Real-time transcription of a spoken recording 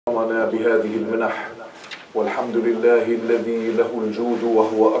أكرمنا بهذه المنح والحمد لله الذي له الجود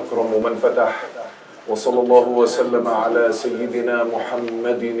وهو أكرم من فتح وصلى الله وسلم على سيدنا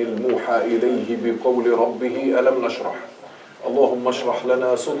محمد الموحى إليه بقول ربه ألم نشرح اللهم اشرح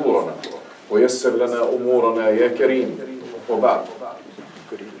لنا صدورنا ويسر لنا أمورنا يا كريم. وبعد.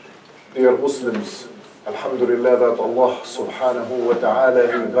 Dear Muslims, Alhamdulillah that Allah subhanahu wa ta'ala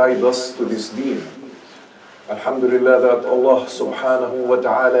He guide us to this deen. Alhamdulillah that Allah subhanahu wa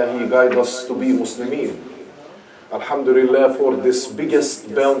ta'ala He guide us to be Muslimin. Alhamdulillah for this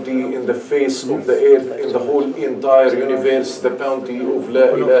biggest bounty in the face of the earth, in the whole entire universe, the bounty of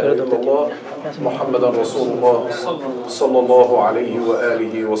La ilaha illallah Muhammadan Rasulullah sallallahu alayhi wa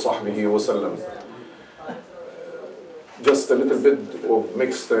alihi wa sahbihi wa sallam. Just a little bit of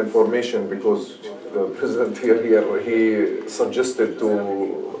mixed information because the president here he suggested to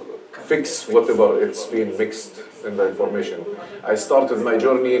fix whatever it's been mixed in the information. I started my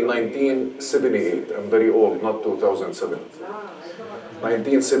journey in 1978. I'm very old, not 2007.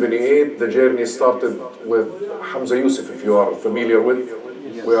 1978, the journey started with Hamza Yusuf, if you are familiar with.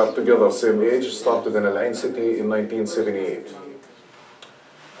 We are together, same age, started in Al Ain City in 1978.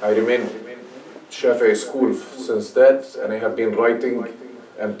 I remained Shafi'i school since that, and I have been writing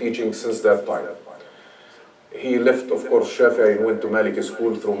and teaching since that time. He left, of course, Shafi'i and went to Maliki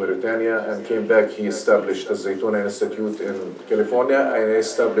school through Mauritania and came back. He established the Zaytuna Institute in California and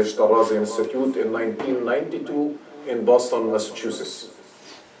established the Razi Institute in 1992 in Boston, Massachusetts.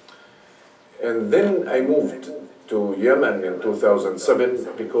 And then I moved to Yemen in 2007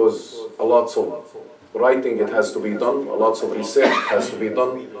 because a lot of writing it has to be done, lots of research has to be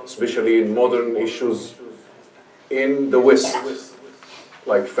done, especially in modern issues in the West,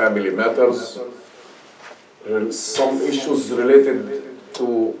 like family matters, some issues related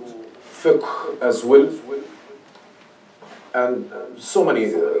to fiqh as well, and so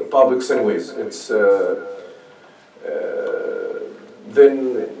many topics anyways. It's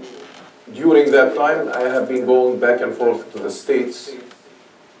then during that time I have been going back and forth to the States,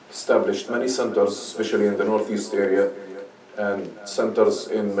 established many centers, especially in the Northeast area, and centers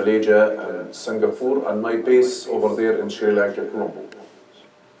in Malaysia and Singapore, and my base over there in Sri Lanka, Colombo.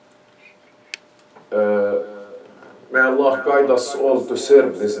 May Allah guide us all to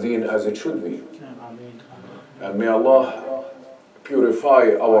serve this deen as it should be. And may Allah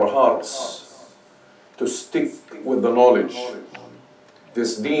purify our hearts to stick with the knowledge.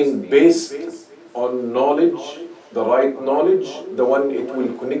 This deen based on knowledge, the right knowledge, the one it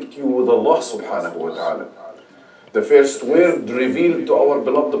will connect you with Allah subhanahu wa ta'ala. The first word revealed to our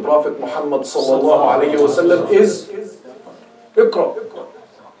beloved Prophet Muhammad sallallahu alayhi wa sallam is Iqra.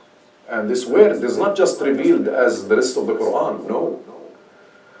 And this word is not just revealed as the rest of the Quran, no.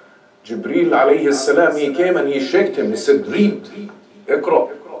 Jibreel alayhi salam, he came and he shook him, he said, read,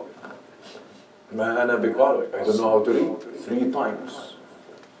 Iqra. Ma ana biqari, I don't know how to read, 3 times.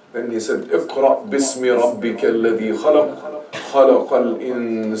 Then he said, اقرأ باسم ربك الذي خلق خلق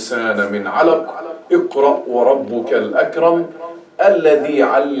الإنسان من علق اقرأ وربك الأكرم الذي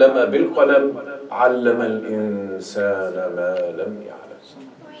علم بالقلم علم الإنسان ما لم يعلم.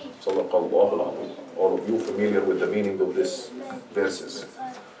 صدق الله العظيم. All of you familiar with the meaning of these verses.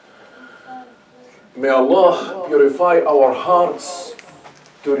 May Allah purify our hearts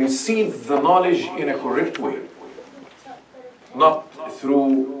to receive the knowledge in a correct way, not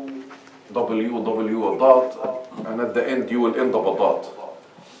through www dot, and at the end you will end up a dot,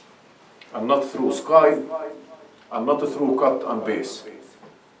 and not through Skype, and not through cut and paste.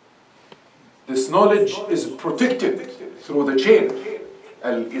 This knowledge is protected through the chain.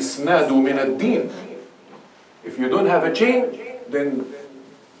 Al-isnadu min ad-din. If you don't have a chain, then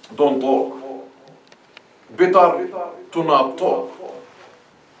don't talk. Better to not talk.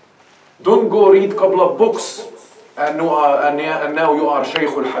 Don't go read a couple of books and now you are shaykh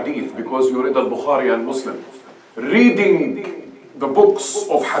al-hadith because you read al-Bukhari and Muslim. Reading the books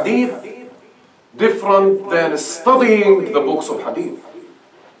of hadith different than studying the books of hadith.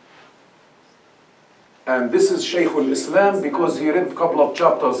 And this is Shaykh al-Islam because he read a couple of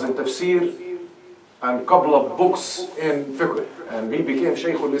chapters in tafsir and a couple of books in fiqh, and he became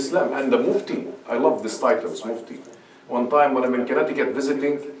Shaykh al-Islam. And the Mufti, I love these titles, Mufti. One time when I'm in Connecticut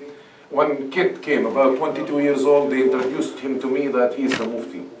visiting, one kid came, about 22 years old, they introduced him to me that he's the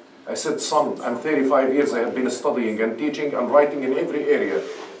Mufti. I said, son, I'm 35 years, I have been studying and teaching and writing in every area.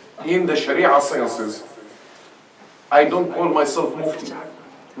 In the Sharia sciences, I don't call myself Mufti.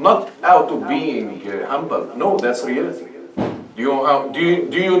 Not out of being humble, no, that's reality. Do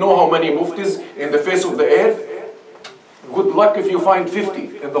you know how many Muftis in the face of the earth? Good luck if you find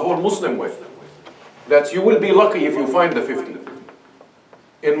 50 in the whole Muslim way. That you will be lucky if you find the 50.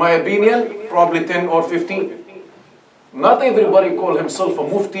 In my opinion, probably 10 or 15. Not everybody call himself a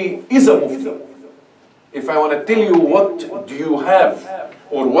mufti is a mufti. If I want to tell you what do you have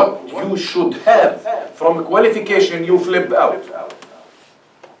or what you should have from a qualification, you flip out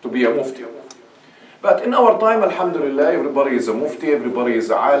to be a mufti. But in our time, alhamdulillah, everybody is a mufti, everybody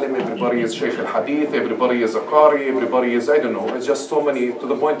is a alim, everybody is shaykh al-hadith, everybody is a qari, everybody is, I don't know, it's just so many, to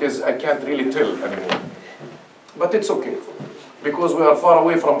the point is I can't really tell anymore. But it's okay, because we are far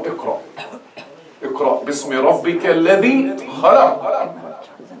away from Iqra. Iqra bismi rabbika alladhi khalaq.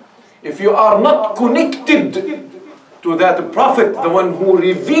 If you are not connected to that prophet, the one who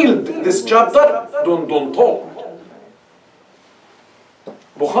revealed this chapter, don't talk.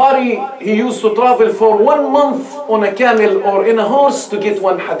 Bukhari, he used to travel for 1 month on a camel or in a horse to get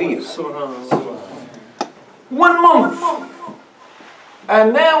one hadith. 1 month.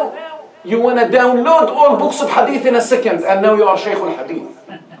 And now you want to download all books of hadith in a second, and now you are shaykh al-hadith.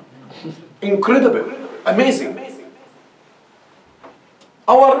 Incredible. Amazing.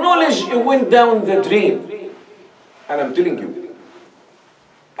 Our knowledge went down the drain. And I'm telling you.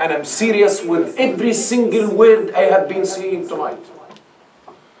 And I'm serious with every single word I have been saying tonight.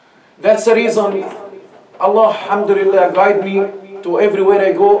 That's the reason Allah, alhamdulillah, guide me to everywhere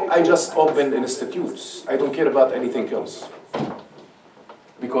I go. I just open institutes. I don't care about anything else.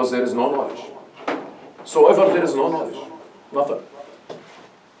 Because there is no knowledge. So ever there is no knowledge. Nothing.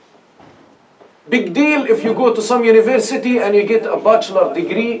 Big deal if you go to some university and you get a bachelor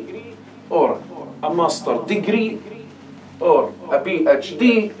degree or a master degree or a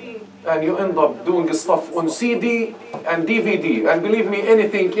PhD, and you end up doing stuff on CD and DVD. And believe me,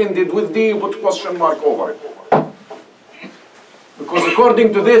 anything ended with D, you put question mark over it. Because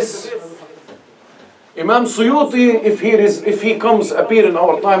according to this, Imam Suyuti, if he comes appear in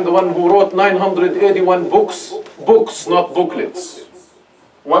our time, the one who wrote 981 books, not booklets.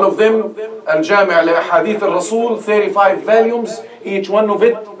 One of them, Al-Jami' li Ahadith al-Rasul, 35 volumes, each one of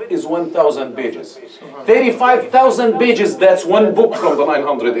it is 1,000 pages. 35,000 pages, that's one book from the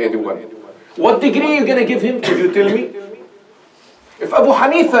 981. What degree are you going to give him? Could you tell me? If Abu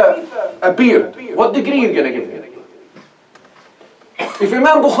Hanifa appeared, what degree are you going to give him? If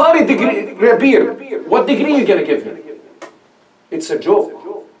Imam Bukhari appeared, what degree are you going to give him? It's a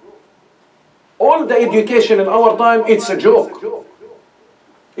joke. All the education in our time, it's a joke.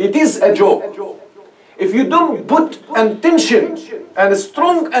 It is a joke. If you don't put attention and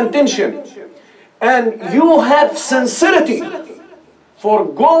strong attention, and you have sincerity for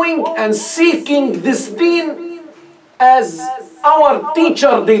going and seeking this deen as our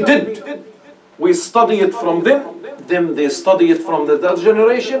teacher they did. We study it from them they study it from the other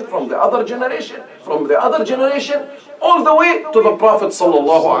generation, from the other generation, from the other generation, all the way to the Prophet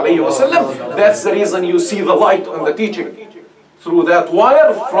sallallahu alaihi wasallam. That's the reason you see the light on the teaching. Through that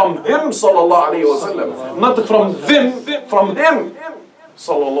wire from him sallallahu alaihi wasallam, not from them, from him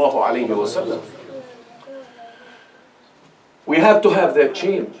sallallahu alaihi wasallam. We have to have that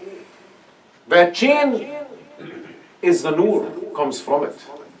chain. That chain is the nur, comes from it.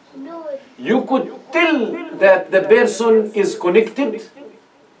 You could tell that the person is connected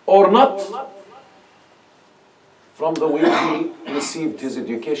or not from the way he received his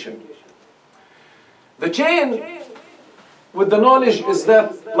education. The chain with the knowledge is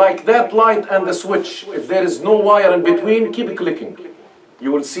that like that light and the switch. If there is no wire in between, keep clicking.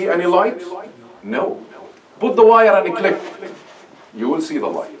 You will see any light? No. Put the wire and click. You will see the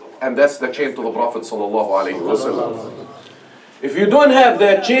light. And that's the chain to the Prophet sallallahu alaihi wasallam. If you don't have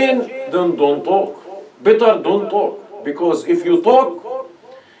that chain, then don't talk. Better don't talk. Because if you talk,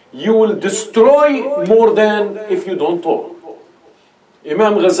 you will destroy more than if you don't talk.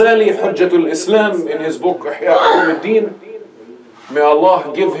 Imam Ghazali, Hujjatul Islam, in his book imadudeen, may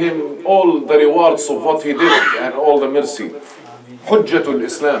Allah give him all the rewards of what he did and all the mercy. Hujjatul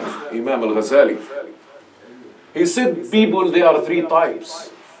Islam, Imam al-Ghazali. He said people, there are 3 types.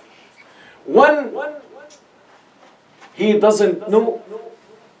 One, he doesn't know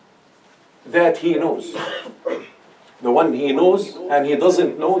that he knows. The one he knows and he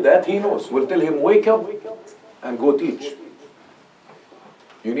doesn't know that he knows. We'll tell him, wake up and go teach.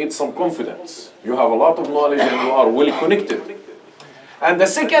 You need some confidence. You have a lot of knowledge and you are well connected. And the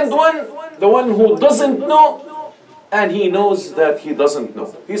second one, the one who doesn't know and he knows that he doesn't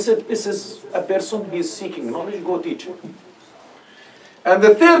know. He said, this is a person, he is seeking knowledge, go teach him. And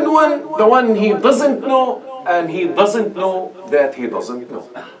the third one, the one he doesn't know and he doesn't know that he doesn't know.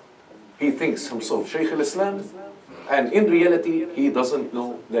 He thinks himself Shaykh al-Islam, and in reality, he doesn't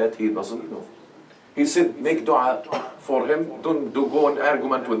know that he doesn't know. He said, make dua for him. Don't go on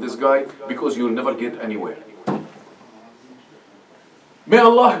argument with this guy because you'll never get anywhere. May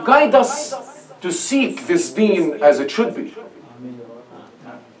Allah guide us to seek this deen as it should be.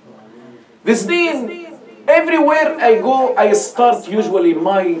 This deen, everywhere I go, I start usually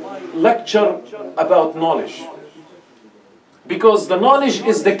my lecture about knowledge. Because the knowledge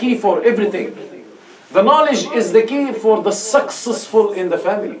is the key for everything. The knowledge is the key for the successful in the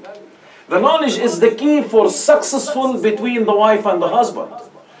family. The knowledge is the key for successful between the wife and the husband.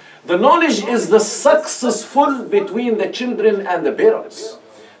 The knowledge is the successful between the children and the parents.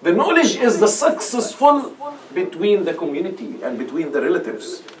 The knowledge is the successful between the community and between the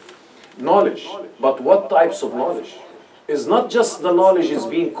relatives. Knowledge, but what types of knowledge? Is not just the knowledge is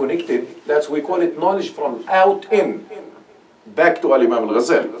being connected, that's we call it knowledge from out in. Back to Al-Imam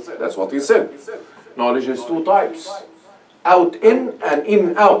Al-Ghazali, that's what he said. Knowledge is two types, out in and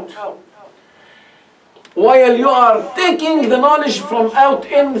in out. While you are taking the knowledge from out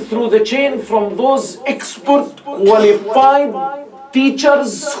in through the chain from those expert qualified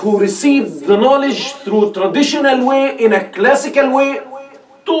teachers who received the knowledge through traditional way, in a classical way,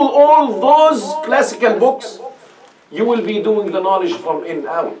 to all those classical books, you will be doing the knowledge from in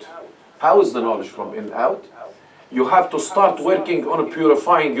out. How is the knowledge from in out? You have to start working on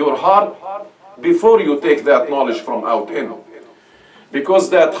purifying your heart before you take that knowledge from out in. Because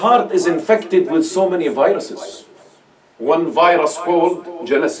that heart is infected with so many viruses. One virus called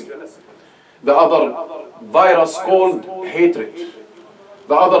jealousy. The other virus called hatred.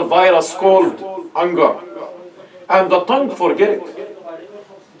 The other virus called anger. And the tongue, forget it.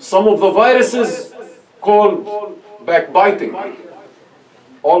 Some of the viruses called backbiting.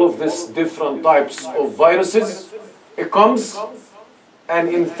 All of these different types of viruses, it comes and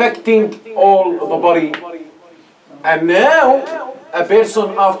infecting all the body. And now, a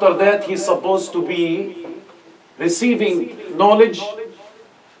person after that, he's supposed to be receiving knowledge,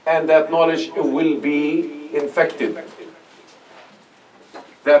 and that knowledge will be infected.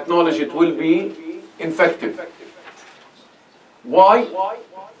 That knowledge, it will be infected. Why?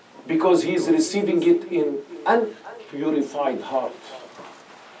 Because he's receiving it in unpurified heart.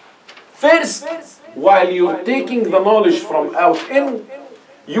 First, while you're taking the knowledge from out in,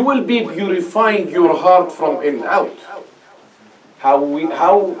 you will be purifying your heart from in out.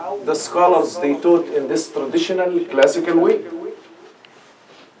 How the scholars, they taught in this traditional classical way.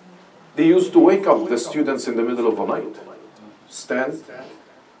 They used to wake up the students in the middle of the night, stand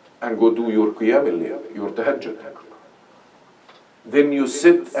and go do your qiyam al-layl, your tahajjud. Then you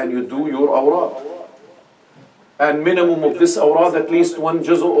sit and you do your awrad. And minimum of this awrad, at least one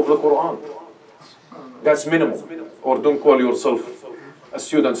juz'u of the Quran. That's minimum. Or don't call yourself a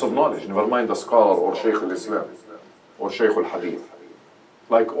student of knowledge, never mind a scholar or shaykh al-Islam or shaykh al-Hadith.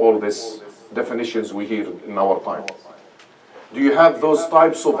 Like all these definitions we hear in our time. Do you have those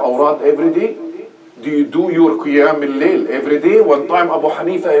types of awrad every day? Do you do your qiyam al-layl every day? One time Abu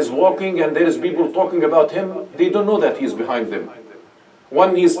Hanifa is walking and there is people talking about him. They don't know that he's behind them.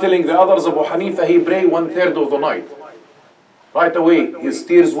 One, he's telling the others, Abu Hanifa, he prayed 1/3 of the night. Right away, his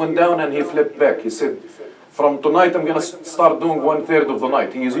tears went down and he flipped back. He said, from tonight I'm going to start doing 1/3 of the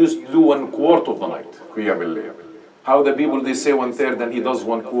night. He used to do 1/4 of the night, qiyam al-layl. How the people, they say 1/3 and he does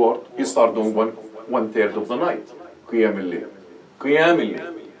 1/4. He start doing 1/3 of the night, qiyam al-layl. Qiyam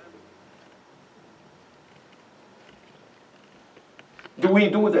al-layl. Do we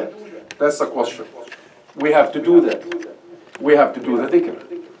do that? That's the question. We have to do that. We have to do the dhikr.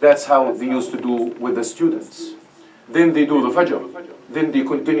 That's how they used to do with the students. Then they do the fajr. Then they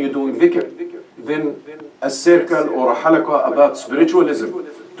continue doing dhikr. Then a circle or a halaqah about spiritualism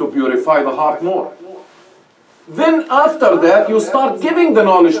to purify the heart more. Then after that, you start giving the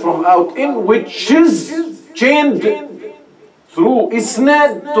knowledge from out in, which is chained through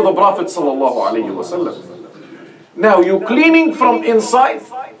isnad to the Prophet sallallahu alaihi wasallam. Now you cleaning from inside,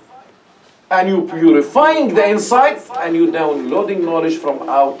 and you purifying the inside, and you downloading knowledge from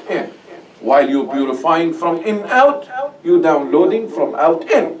out in. While you purifying from in out, you downloading from out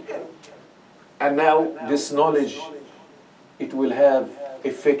in. And now this knowledge, it will have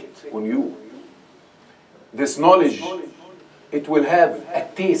effect on you. This knowledge, it will have a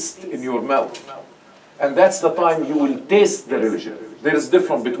taste in your mouth. And that's the time you will taste the religion. There is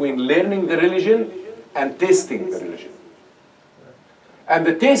difference between learning the religion and tasting the religion. And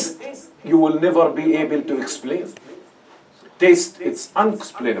the taste, you will never be able to explain. Taste, it's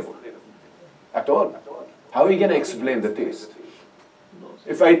unexplainable at all. How are you going to explain the taste?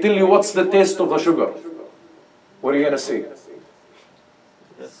 If I tell you what's the taste of the sugar, what are you going to say?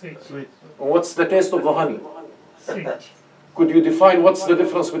 Sweet. What's the taste of the honey? Sweet. Could you define what's the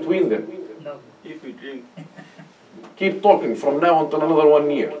difference between them? No. If you drink. Keep talking from now until another 1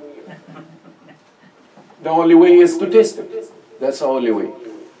 year. The only way is to taste it. That's the only way.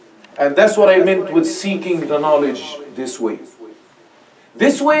 And that's what I meant with seeking the knowledge this way.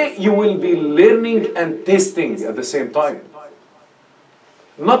 This way you will be learning and testing at the same time.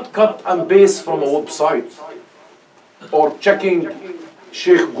 Not cut and paste from a website or checking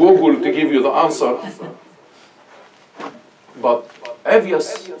Sheikh Google to give you the answer. But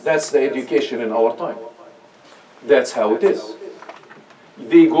obvious, that's the education in our time. That's how it is.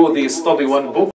 They study one book.